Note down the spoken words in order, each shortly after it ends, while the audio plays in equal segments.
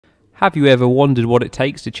Have you ever wondered what it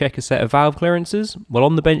takes to check a set of valve clearances? Well,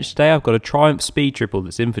 on the bench today I've got a Triumph Speed Triple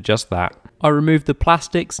that's in for just that. I removed the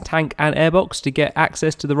plastics, tank and airbox to get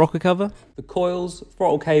access to the rocker cover. The coils,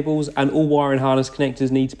 throttle cables and all wire and harness connectors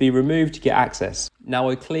need to be removed to get access. Now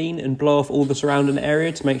I clean and blow off all the surrounding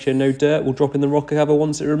area to make sure no dirt will drop in the rocker cover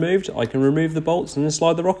once it's removed. I can remove the bolts and then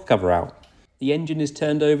slide the rocker cover out. The engine is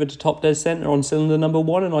turned over to top dead centre on cylinder number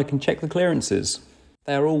 1 and I can check the clearances.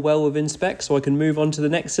 They are all well within spec, so I can move on to the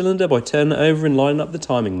next cylinder by turning it over and lining up the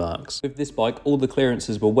timing marks. With this bike, all the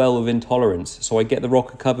clearances were well within tolerance, so I get the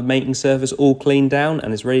rocker cover mating surface all cleaned down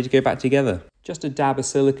and it's ready to go back together. Just a dab of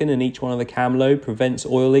silicone in each one of the cam lobe prevents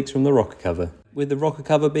oil leaks from the rocker cover. With the rocker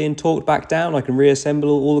cover being torqued back down, I can reassemble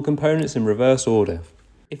all the components in reverse order.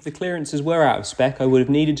 If the clearances were out of spec, I would have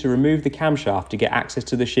needed to remove the camshaft to get access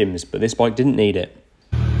to the shims, but this bike didn't need it.